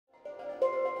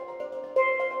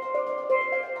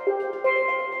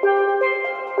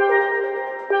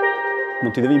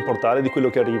Non ti devi importare di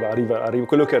quello che arriva,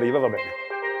 quello che arriva va bene.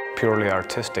 Purely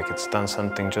artistic, it's done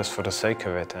something just for the sake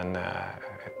of it, and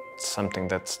it's something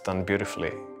that's done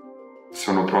beautifully.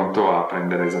 Sono pronto a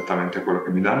prendere esattamente quello che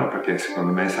mi danno, perché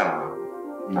secondo me sarà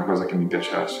una cosa che mi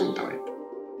piacerà assolutamente.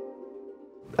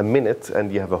 A minute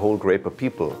and you have a whole grape of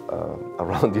people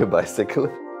around your bicycle.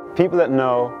 People that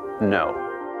know.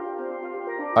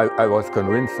 I was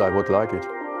convinced I would like it.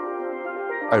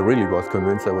 I really was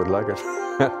convinced I would like it.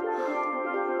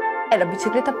 E la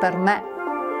bicicletta per me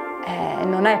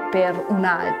non è per un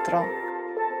altro.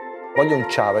 Voglio un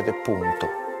Ciavete, punto.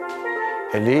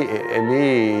 E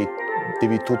lì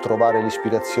devi tu trovare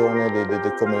l'ispirazione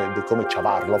di come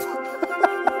ciavarlo.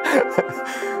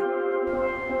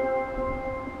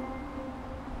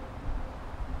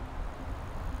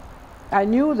 I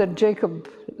knew that Jacob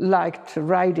liked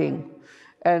riding,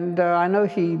 and I know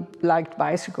he liked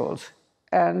bicycles.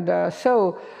 And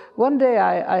so one day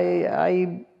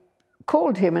I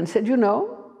called him and said, you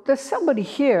know, there's somebody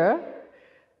here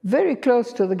very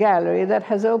close to the gallery that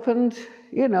has opened,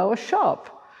 you know, a shop.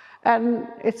 And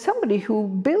it's somebody who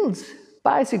builds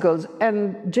bicycles.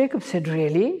 And Jacob said,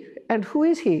 really? And who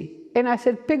is he? And I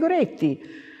said, Pegoretti.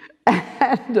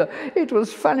 And it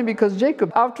was funny because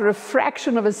Jacob, after a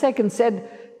fraction of a second, said,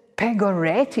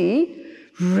 Pegoretti?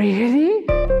 Really?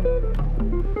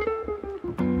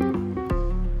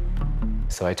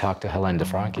 So I talked to Helene de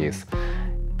Frankis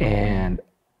and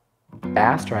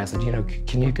asked her, I said, you know,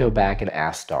 can you go back and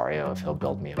ask Dario if he'll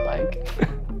build me a bike?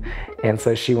 And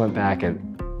so she went back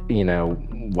and, you know,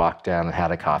 walked down and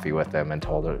had a coffee with him and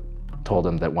told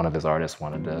him that one of his artists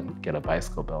wanted to get a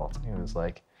bicycle built. And he was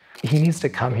like, he needs to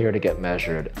come here to get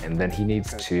measured, and then he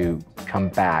needs to come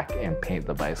back and paint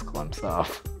the bicycle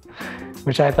himself,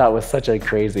 which I thought was such a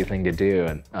crazy thing to do,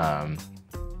 and I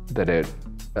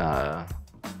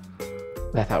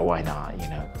thought, why not, you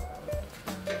know?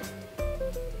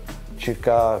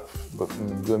 Circa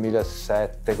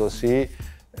 2007 così,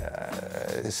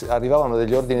 arrivavano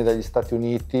degli ordini dagli Stati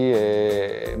Uniti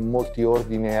e molti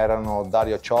ordini erano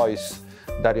Dario Choice,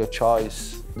 Dario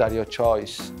Choice, Dario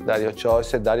Choice, Dario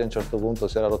Choice, e Dario a un certo punto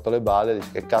si era rotto le balle e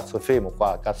dice che cazzo femo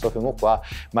qua,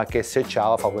 ma che se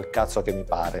ciava fa quel cazzo che mi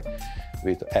pare,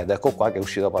 capito? Ed ecco qua che è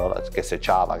uscita la parola che se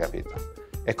ciava, capito?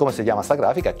 E come si chiama sta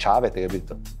grafica? Ciavete,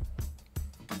 capito?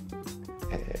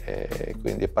 E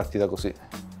quindi è partita così.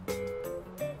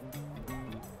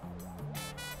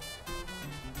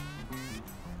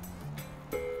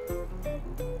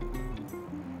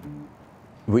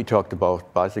 We talked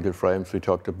about bicycle frames, we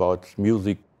talked about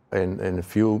music. In a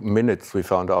few minutes we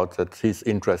found out that his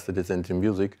interest is into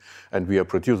music and we are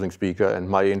producing speaker, and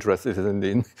my interest is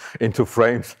into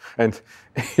frames, and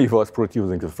he was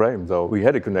producing the frame. So we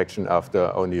had a connection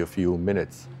after only a few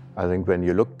minutes. I think when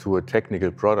you look to a technical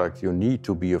product, you need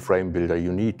to be a frame builder,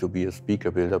 you need to be a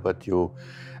speaker builder, but you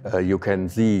can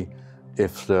see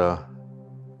the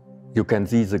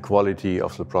quality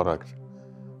of the product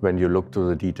when you look to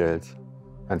the details.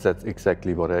 And that's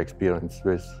exactly what I experienced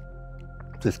with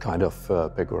this kind of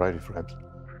Pegoretti frames.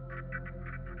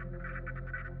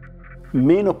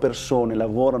 Meno persone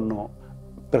lavorano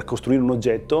per costruire un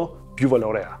oggetto, più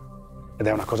valore ha. Ed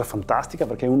è una cosa fantastica,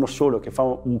 perché uno solo che fa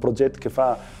un progetto, che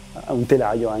fa un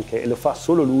telaio anche, e lo fa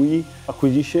solo lui,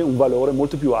 acquisisce un valore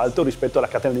molto più alto rispetto alla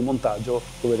catena di montaggio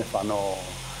dove ne fanno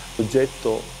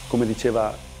l'oggetto, come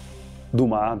diceva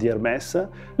Dumas di Hermès,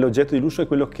 l'oggetto di lusso è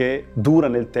quello che dura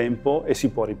nel tempo e si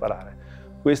può riparare.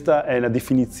 Questa è la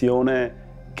definizione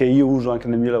che io uso anche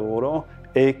nel mio lavoro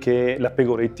e che la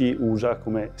Pegoretti usa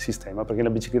come sistema, perché la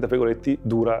bicicletta Pegoretti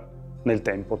dura nel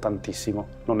tempo tantissimo,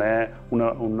 non è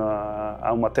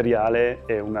ha un materiale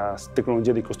e una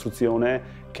tecnologia di costruzione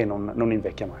che non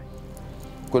invecchia mai.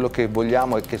 Quello che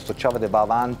vogliamo è che sto Ciavete va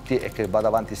avanti e che vada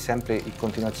avanti sempre in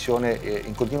continuazione,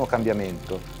 in continuo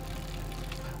cambiamento.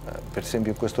 Per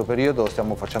esempio in questo periodo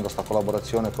stiamo facendo questa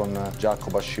collaborazione con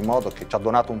Giacomo Hashimoto, che ci ha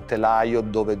donato un telaio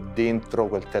dove dentro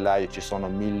quel telaio ci sono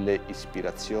 1000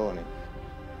 ispirazioni.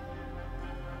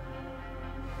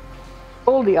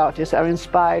 All the artists are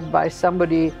inspired by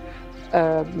somebody,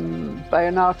 by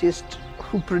an artist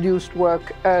who produced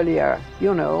work earlier.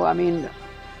 You know, I mean,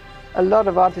 a lot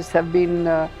of artists have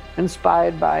been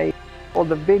inspired by all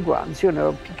the big ones, you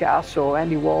know, Picasso,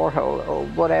 Andy Warhol, or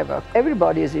whatever.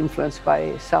 Everybody is influenced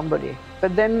by somebody.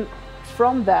 But then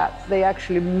from that, they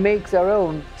actually make their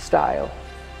own style.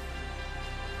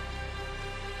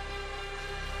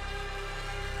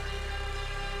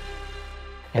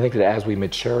 I think that as we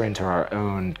mature into our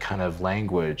own kind of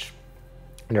language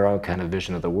and our own kind of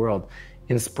vision of the world,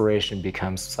 inspiration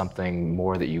becomes something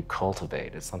more that you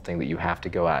cultivate. It's something that you have to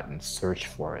go out and search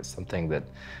for. It's something that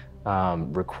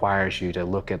requires you to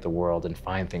look at the world and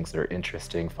find things that are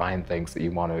interesting, find things that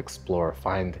you want to explore,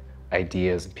 find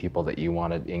ideas and people that you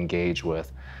want to engage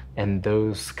with. And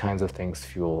those kinds of things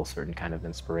fuel a certain kind of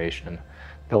inspiration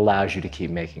that allows you to keep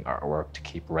making artwork, to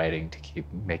keep writing, to keep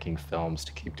making films,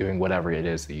 to keep doing whatever it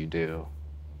is that you do.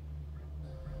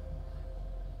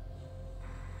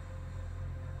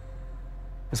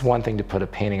 It's one thing to put a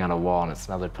painting on a wall, and it's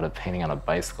another to put a painting on a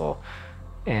bicycle.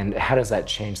 And how does that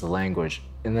change the language?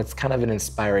 And that's kind of an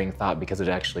inspiring thought, because it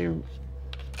actually,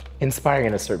 inspiring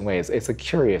in a certain way, it's a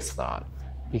curious thought,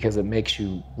 because it makes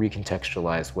you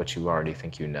recontextualize what you already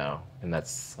think you know. And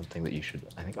that's something that you should,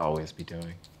 I think, always be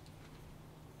doing.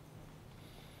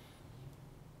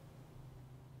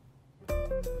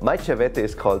 My Ciavete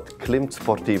is called Klimt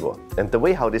Sportivo. And the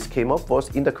way how this came up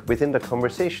was within the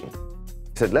conversation.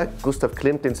 He said, like, Gustav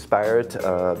Klimt inspired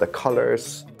the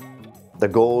colors, the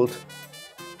gold,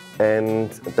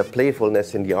 and the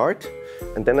playfulness in the art.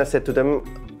 And then I said to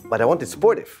them, but I want it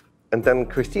sportive. And then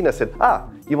Christina said,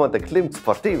 you want the Klimt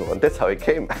Sportivo, and that's how it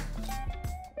came.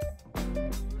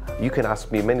 You can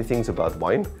ask me many things about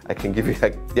wine. I can give you,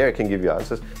 there I can give you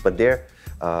answers, but there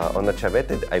on the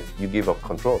Ciavete, you give up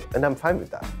control, and I'm fine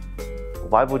with that.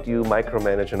 Why would you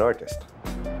micromanage an artist?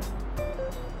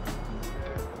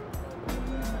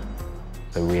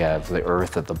 So we have the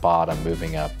earth at the bottom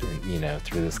moving up, you know,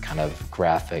 through this kind of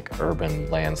graphic urban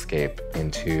landscape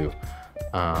into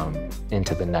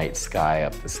the night sky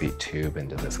up the seat tube,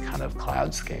 into this kind of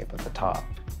cloudscape at the top.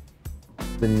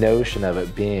 The notion of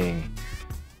it being,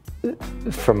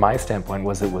 from my standpoint,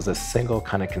 was it was a single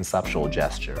kind of conceptual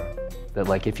gesture. That,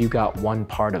 like, if you got one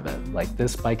part of it, like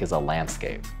this bike is a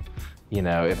landscape, you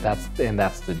know, if that's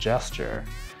the gesture,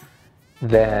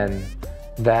 then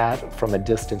that from a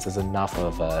distance is enough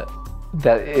of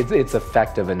it's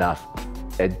effective enough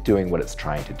at doing what it's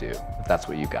trying to do. If that's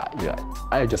what you got,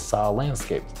 I just saw a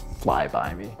landscape fly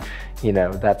by me. You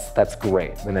know, that's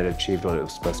great. Then it achieved what it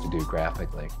was supposed to do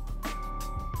graphically.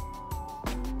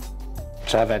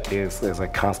 Ciavete is a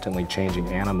constantly changing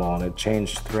animal, and it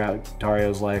changed throughout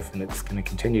Dario's life, and it's going to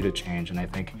continue to change. And I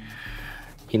think,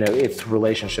 you know, its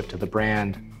relationship to the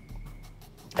brand,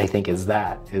 I think, is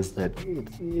that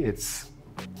it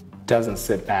doesn't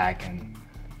sit back and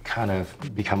kind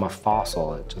of become a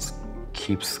fossil. It just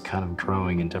keeps kind of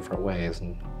growing in different ways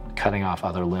and cutting off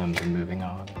other limbs and moving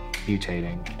on,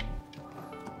 mutating.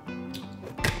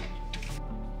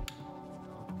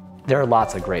 There are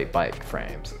lots of great bike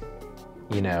frames,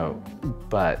 you know,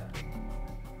 but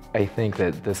I think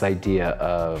that this idea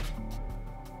of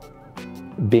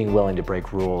being willing to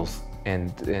break rules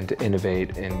and to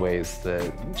innovate in ways that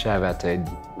Ciavete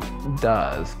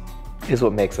does is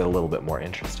what makes it a little bit more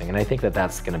interesting. And I think that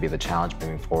that's going to be the challenge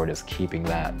moving forward, is keeping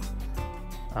that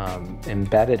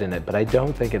embedded in it. But I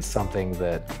don't think it's something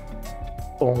that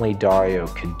only Dario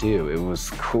could do. It was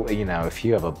cool, you know, if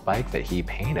you have a bike that he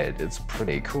painted, it's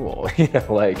pretty cool, you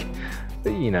know, like,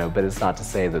 you know, but it's not to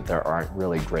say that there aren't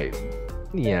really great,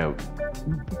 you know,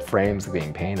 frames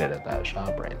being painted at that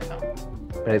shop right now.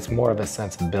 But it's more of a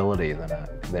sensibility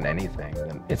than anything.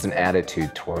 It's an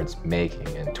attitude towards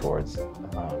making and towards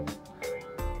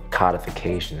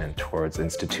codification and towards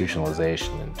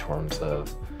institutionalization in terms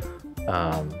of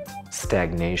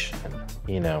stagnation.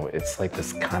 You know, it's like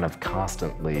this kind of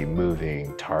constantly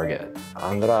moving target.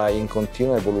 Andrà in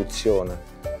continua evoluzione.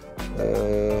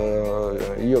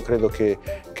 Io credo che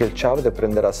il Ciavete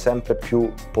prenderà sempre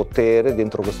più potere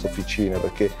dentro questa officina,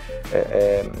 perché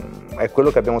è quello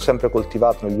che abbiamo sempre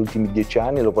coltivato negli ultimi 10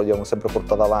 anni e lo abbiamo sempre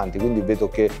portato avanti, quindi vedo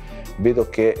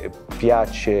che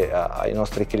piace ai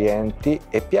nostri clienti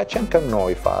e piace anche a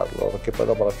noi farlo, perché poi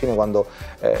dopo alla fine, quando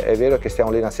è vero che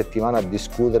stiamo lì una settimana a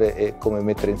discutere e come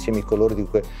mettere insieme i colori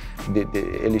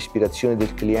e l'ispirazione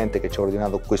del cliente che ci ha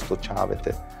ordinato questo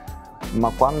Ciavete,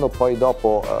 ma quando poi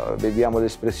dopo vediamo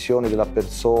l'espressione della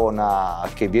persona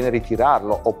che viene a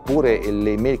ritirarlo, oppure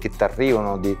le email che ti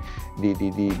arrivano di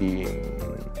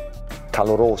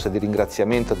calorose, di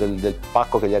ringraziamento del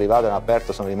pacco che gli è arrivato e hanno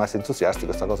aperto, sono rimasti entusiasti,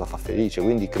 questa cosa fa felice.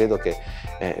 Quindi credo che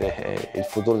il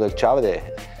futuro del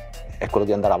Ciavete è quello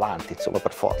di andare avanti, insomma,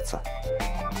 per forza.